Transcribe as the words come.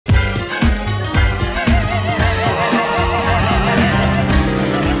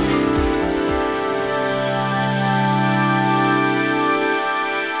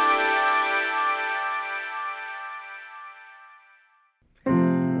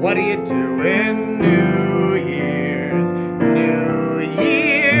What are you doing New Year's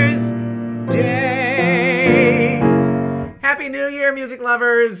Day? Happy New Year, music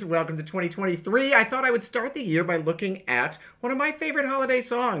lovers! Welcome to 2023. I thought I would start the year by looking at one of my favorite holiday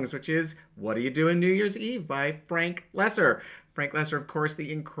songs, which is What Are You Doing New Year's Eve by Frank Loesser. Frank Loesser, of course,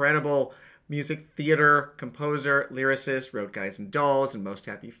 the incredible music theater composer, lyricist, wrote Guys and Dolls and Most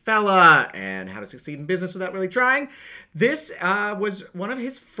Happy Fella and How to Succeed in Business Without Really Trying. This was one of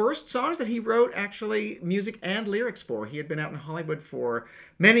his first songs that he wrote actually music and lyrics for. He had been out in Hollywood for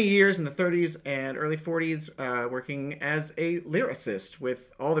many years in the 30s and early 40s working as a lyricist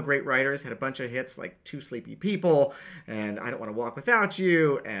with all the great writers, had a bunch of hits like Two Sleepy People and I Don't Want to Walk Without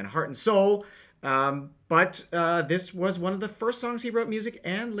You and Heart and Soul. But this was one of the first songs he wrote music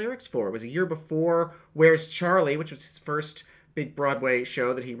and lyrics for. It was a year before Where's Charlie, which was his first big Broadway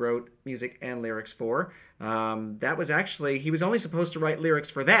show that he wrote music and lyrics for. That was actually, he was only supposed to write lyrics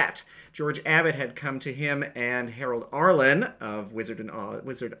for that. George Abbott had come to him and Harold Arlen of Wizard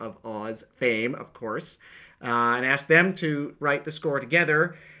of Oz fame, of course, and asked them to write the score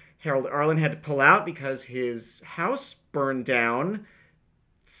together. Harold Arlen had to pull out because his house burned down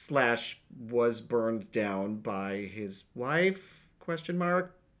 / was burned down by his wife,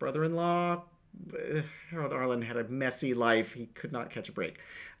 brother-in-law. Harold Arlen had a messy life. He could not catch a break.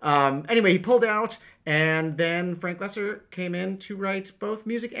 Anyway, he pulled out, and then Frank Loesser came in to write both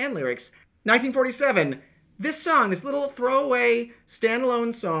music and lyrics. 1947, this song, this little throwaway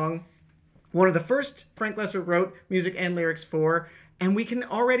standalone song, one of the first Frank Loesser wrote music and lyrics for, and we can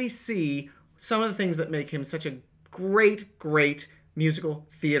already see some of the things that make him such a great musical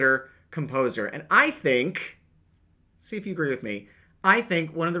theater composer. And I think, see if you agree with me, I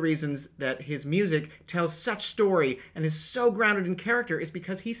think one of the reasons that his music tells such story and is so grounded in character is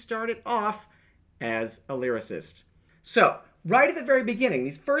because he started off as a lyricist. So, right at the very beginning,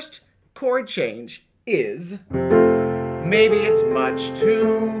 his first chord change is Maybe It's Much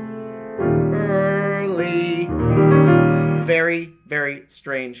Too Early. Very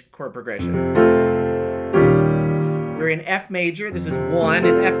strange chord progression. We're in F major. This is 1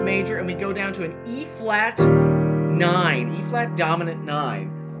 in F major, and we go down to an E flat 9, E flat dominant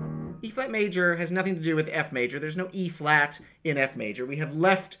 9. E flat major has nothing to do with F major. There's no E flat in F major. We have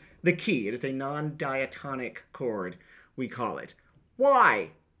left the key. It is a non-diatonic chord, we call it.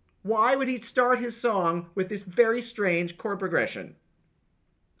 Why? Why would he start his song with this very strange chord progression?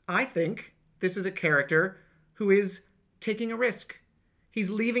 I think this is a character who is taking a risk.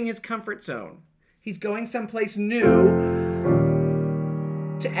 He's leaving his comfort zone. He's going someplace new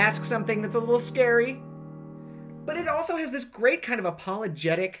to ask something that's a little scary, but it also has this great kind of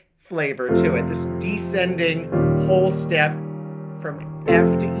apologetic flavor to it, this descending whole step from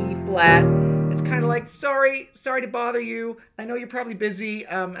F to E flat. It's kind of like, sorry to bother you. I know you're probably busy,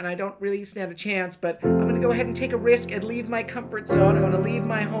 and I don't really stand a chance, but I'm going to go ahead and take a risk and leave my comfort zone. I'm going to leave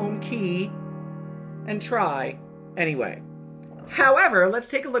my home key and try anyway. However, let's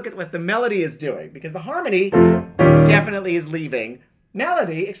take a look at what the melody is doing, because the harmony definitely is leaving.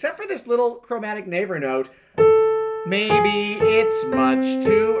 Melody, except for this little chromatic neighbor note, maybe it's much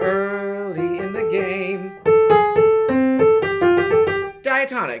too early in the game.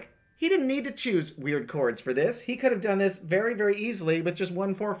 Diatonic. He didn't need to choose weird chords for this. He could have done this very easily with just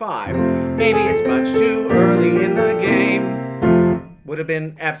 1, 4, 5. Maybe it's much too early in the game. Would have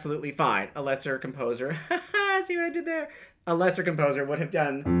been absolutely fine. A lesser composer. See what I did there? A lesser composer would have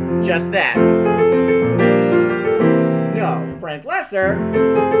done just that. No, Frank Loesser.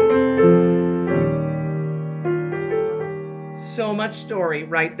 So much story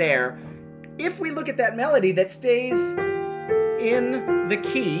right there. If we look at that melody that stays in the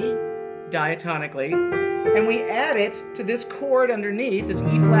key, diatonically, and we add it to this chord underneath, this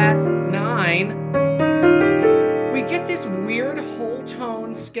E flat 9, we get this weird whole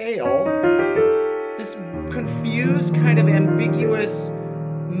tone scale, this confused kind of ambiguous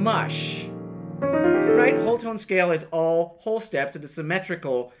mush, right? Whole tone scale is all whole steps. It's a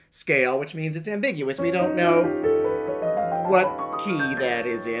symmetrical scale, which means it's ambiguous. We don't know what key that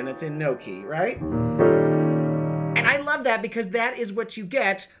is in. It's in no key, right? And I love that because that is what you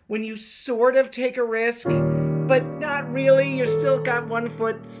get when you sort of take a risk, but not really. You're still got one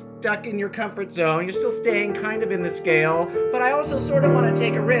foot stuck in your comfort zone. You're still staying kind of in the scale, but I also sort of want to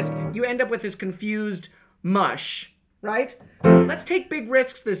take a risk. You end up with this confused mush, right? Let's take big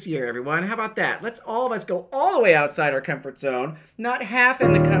risks this year, everyone. How about that? Let's all of us go all the way outside our comfort zone, not half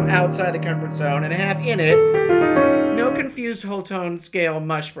in the outside the comfort zone and half in it. No confused whole tone scale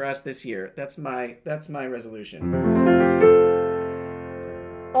mush for us this year. That's my resolution.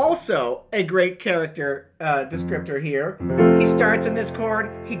 Also a great character descriptor here. He starts in this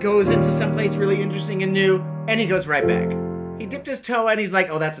chord, he goes into someplace really interesting and new, and he goes right back. He dipped his toe and he's like,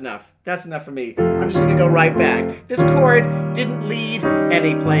 oh, that's enough. That's enough for me. I'm just gonna go right back. This chord didn't lead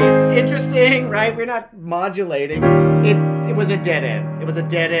any place interesting, right? We're not modulating. It was a dead end. It was a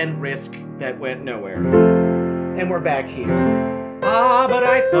dead end risk that went nowhere. And we're back here. Ah, but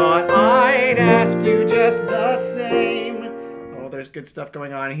I thought I'd ask you just the same. Oh, there's good stuff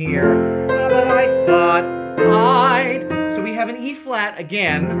going on here. Ah, but I thought I'd... So we have an E flat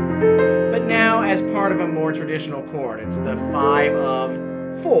again, but now as part of a more traditional chord. It's the 5 of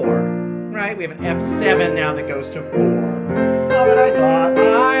 4, right? We have an F7 now that goes to 4. Ah, but I thought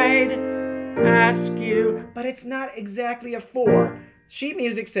I'd ask you, but it's not exactly a 4. Sheet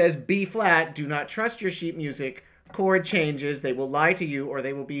music says B flat. Do not trust your sheet music. Chord changes. They will lie to you or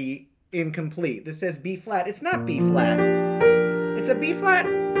they will be incomplete. This says B flat. It's not B flat. It's a B flat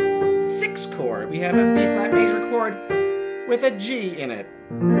 6 chord. We have a B flat major chord with a G in it.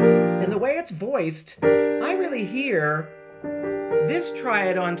 And the way it's voiced, I really hear this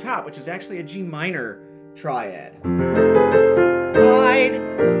triad on top, which is actually a G minor triad. I'd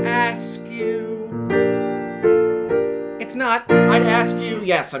ask you. It's not, I'd ask you,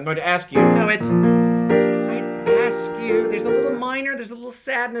 yes, I'm going to ask you. No, it's, I'd ask you. There's a little minor, there's a little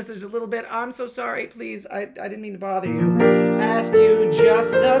sadness, there's a little bit, I'm so sorry, please, I didn't mean to bother you. Ask you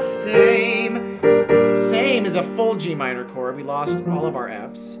just the same. Same is a full G minor chord. We lost all of our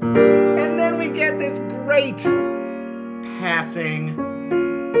Fs. And then we get this great passing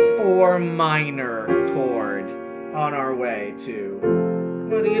 4 minor chord on our way to,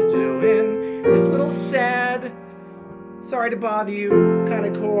 what are you doing? This little sad, sorry to bother you kind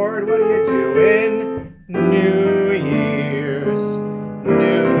of chord. What are you doing? New Year's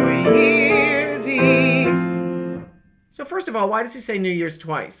Eve. So first of all, why does he say New Year's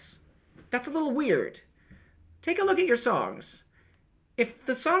twice? That's a little weird. Take a look at your songs. If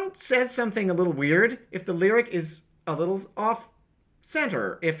the song says something a little weird, if the lyric is a little off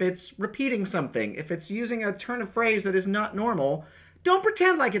center, if it's repeating something, if it's using a turn of phrase that is not normal, don't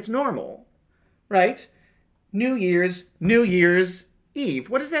pretend like it's normal, right? New Year's Eve.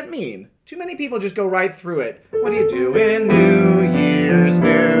 What does that mean? Too many people just go right through it. What are you doing? New Year's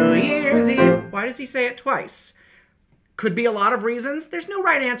Eve. Why does he say it twice? Could be a lot of reasons. There's no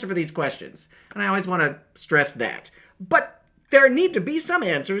right answer for these questions. And I always want to stress that. But there need to be some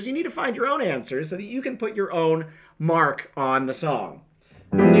answers. You need to find your own answers so that you can put your own mark on the song.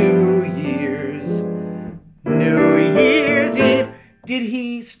 New Year's Eve. Did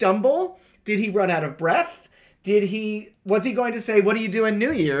he stumble? Did he run out of breath? Was he going to say, what are you doing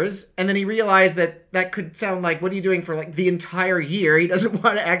New Year's? And then he realized that that could sound like, what are you doing for like the entire year? He doesn't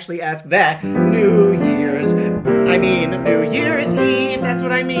want to actually ask that. New Year's Eve, that's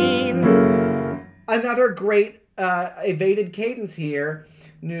what I mean. Another great evaded cadence here.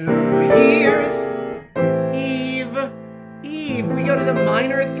 New Year's Eve. We go to the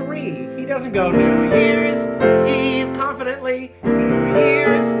minor 3. He doesn't go New Year's Eve confidently. New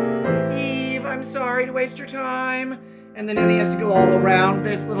Year's Eve, I'm sorry to waste your time. And then he has to go all around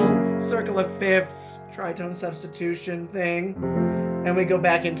this little circle of fifths, tritone substitution thing. And we go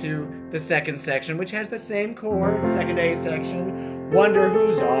back into the second section, which has the same chord, second A section. Wonder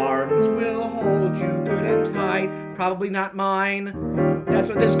whose arms will hold you good and tight. Probably not mine. That's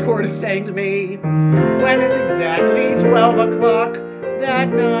what this chord is saying to me. When it's exactly 12 o'clock that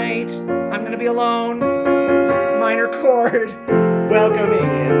night, I'm gonna be alone. Minor chord. Welcoming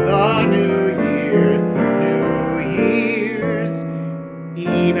in the new year, New Year's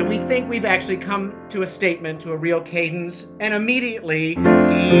Eve. And we think we've actually come to a statement, to a real cadence, and immediately, Eve.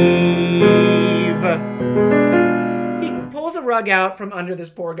 He pulls the rug out from under this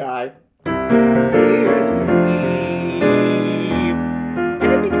poor guy. Here's Eve.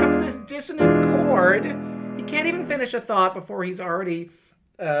 And it becomes this dissonant chord. He can't even finish a thought before he's already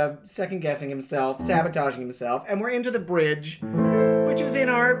second-guessing himself, sabotaging himself. And we're into the bridge, which is in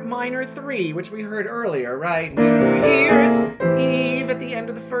our minor 3, which we heard earlier, right? New Year's Eve at the end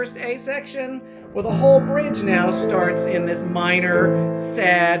of the first A section. Well, the whole bridge now starts in this minor,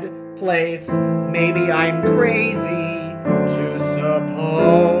 sad place. Maybe I'm crazy to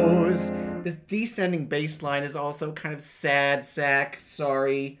suppose. This descending bass line is also kind of sad sack,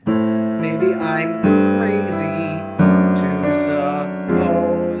 sorry. Maybe I'm crazy to suppose.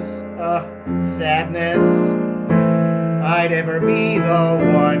 Sadness. I'd ever be the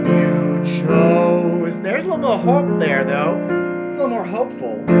one you chose. There's a little more hope there, though. It's a little more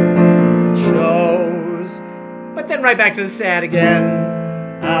hopeful. Chose. But then right back to the sad again.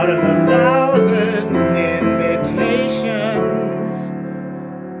 Out of 1,000 invitations.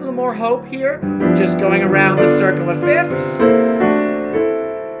 little more hope here. Just going around the circle of fifths.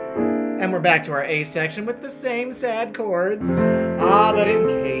 And we're back to our A section with the same sad chords. Ah, but in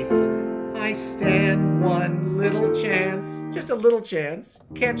case I stand one little chance, just a little chance.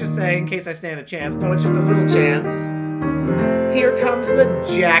 Can't just say in case I stand a chance. No, it's just a little chance. Here comes the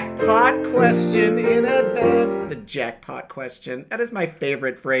jackpot question in advance. The jackpot question. That is my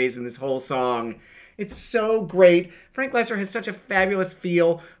favorite phrase in this whole song. It's so great. Frank Loesser has such a fabulous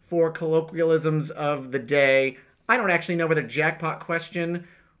feel for colloquialisms of the day. I don't actually know whether jackpot question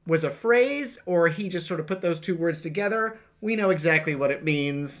was a phrase or he just sort of put those two words together. We know exactly what it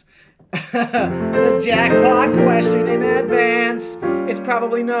means. The jackpot question in advance. It's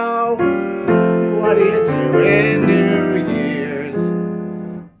probably no. What do you do in New Year's?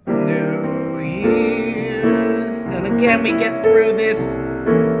 New Year's. And again, we get through this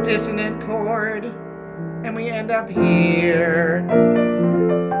dissonant chord, and we end up here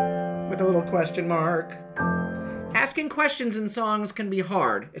with a little question mark. Asking questions in songs can be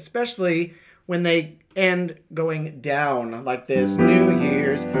hard, especially when they end going down like this. New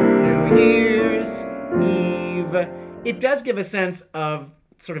Year's Eve. It does give a sense of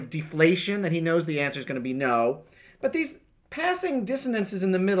sort of deflation, that he knows the answer is going to be no. But these passing dissonances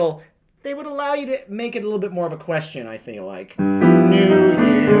in the middle, they would allow you to make it a little bit more of a question, I feel like. New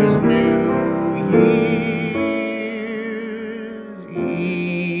Year's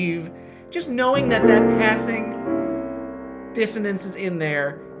Eve. Just knowing that that passing dissonance is in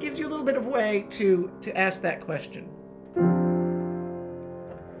there gives you a little bit of way to ask that question.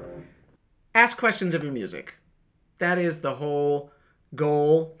 Ask questions of your music. That is the whole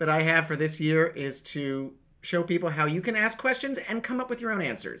goal that I have for this year, is to show people how you can ask questions and come up with your own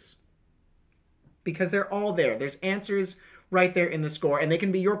answers. Because they're all there. There's answers right there in the score, and they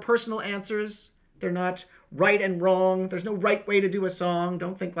can be your personal answers. They're not right and wrong. There's no right way to do a song.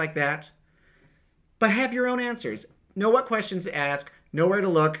 Don't think like that. But have your own answers. Know what questions to ask, know where to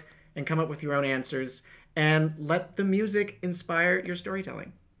look, and come up with your own answers. And let the music inspire your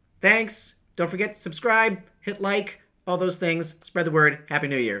storytelling. Thanks. Don't forget to subscribe, hit like, all those things. Spread the word. Happy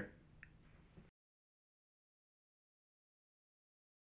New Year.